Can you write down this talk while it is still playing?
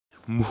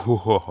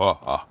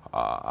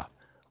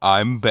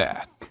I'm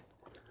back,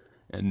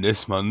 and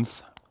this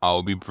month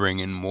I'll be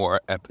bringing more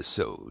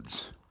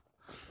episodes.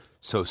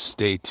 So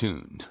stay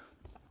tuned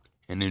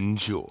and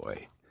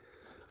enjoy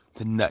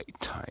the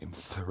nighttime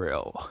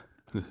thrill.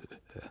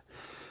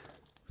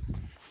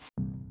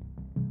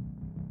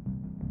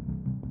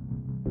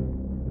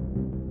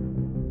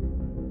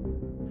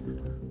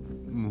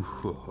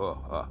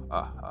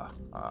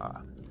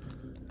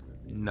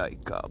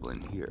 Night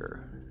Goblin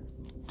here,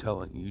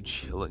 telling you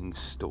chilling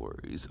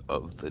stories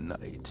of the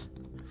night.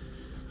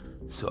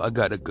 So I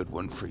got a good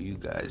one for you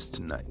guys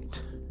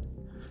tonight.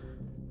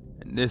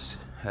 And this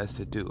has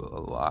to do a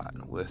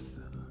lot with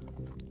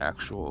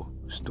actual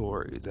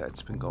stories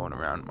that's been going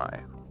around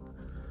my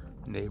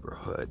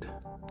neighborhood.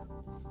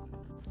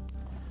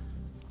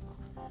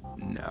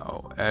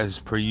 Now, as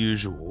per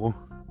usual,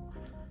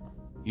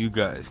 you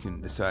guys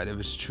can decide if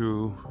it's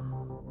true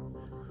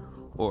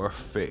or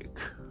fake.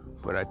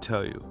 But I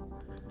tell you,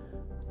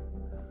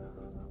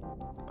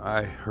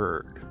 I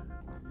heard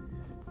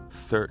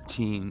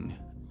 13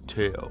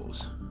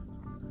 tales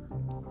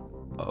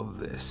of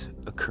this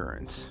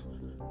occurrence.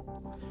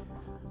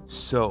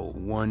 So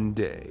one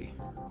day,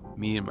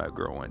 me and my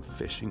girl went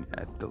fishing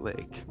at the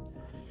lake.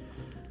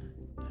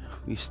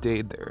 We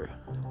stayed there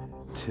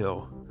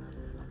till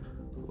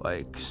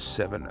like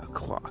 7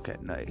 o'clock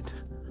at night.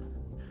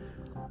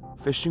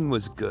 Fishing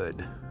was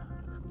good,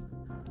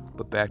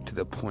 but back to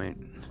the point,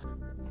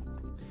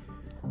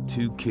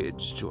 2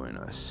 kids join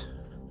us.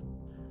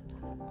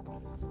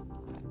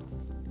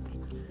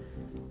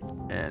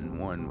 And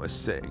one was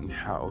saying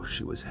how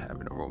she was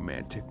having a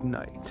romantic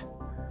night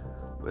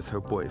with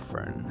her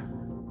boyfriend.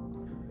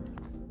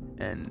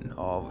 And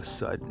all of a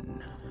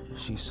sudden,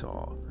 she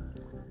saw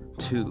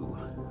 2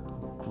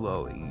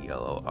 glowing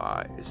yellow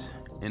eyes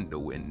in the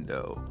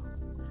window.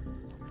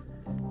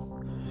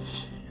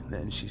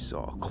 Then she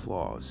saw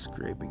claws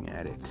scraping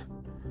at it.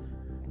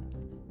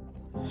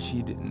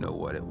 She didn't know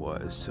what it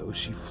was, so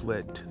she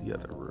fled to the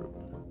other room.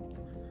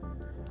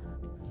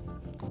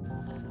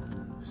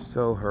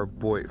 So her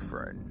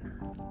boyfriend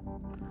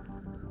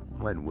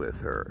went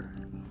with her.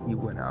 He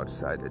went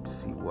outside to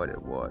see what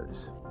it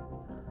was.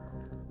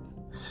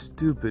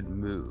 Stupid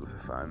move,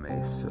 if I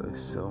may say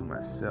so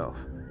myself.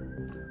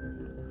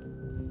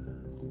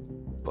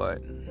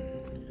 But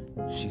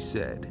she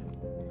said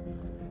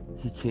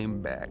he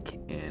came back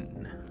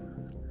in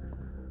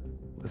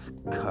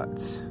with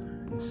cuts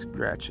and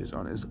scratches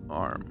on his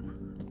arm.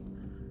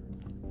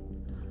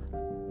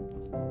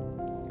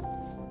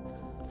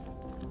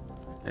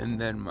 And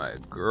then my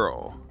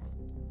girl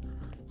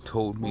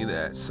told me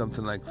that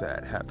something like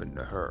that happened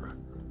to her.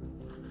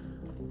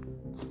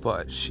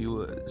 But she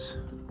was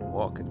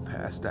walking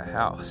past a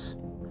house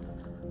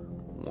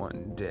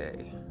one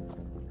day,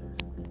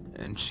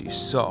 and she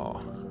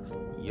saw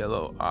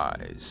yellow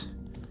eyes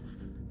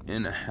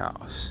in a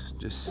house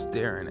just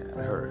staring at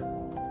her.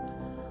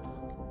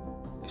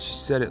 She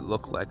said it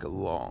looked like a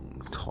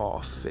long,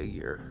 tall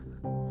figure.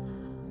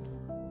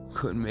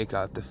 Couldn't make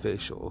out the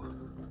facial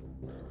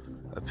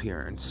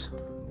appearance,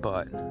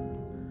 but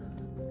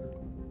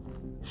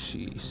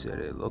she said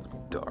it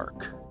looked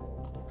dark,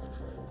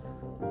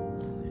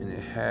 and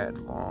it had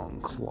long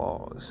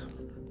claws,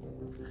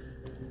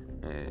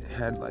 and it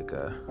had like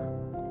a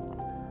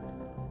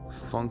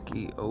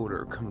funky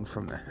odor coming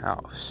from the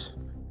house.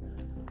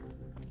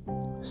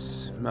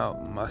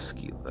 Smelled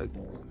musky, like.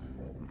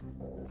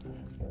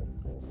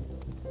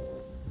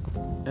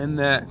 And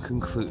that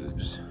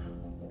concludes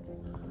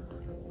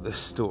the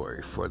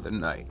story for the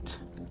night.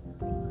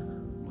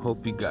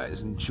 Hope you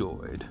guys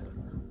enjoyed.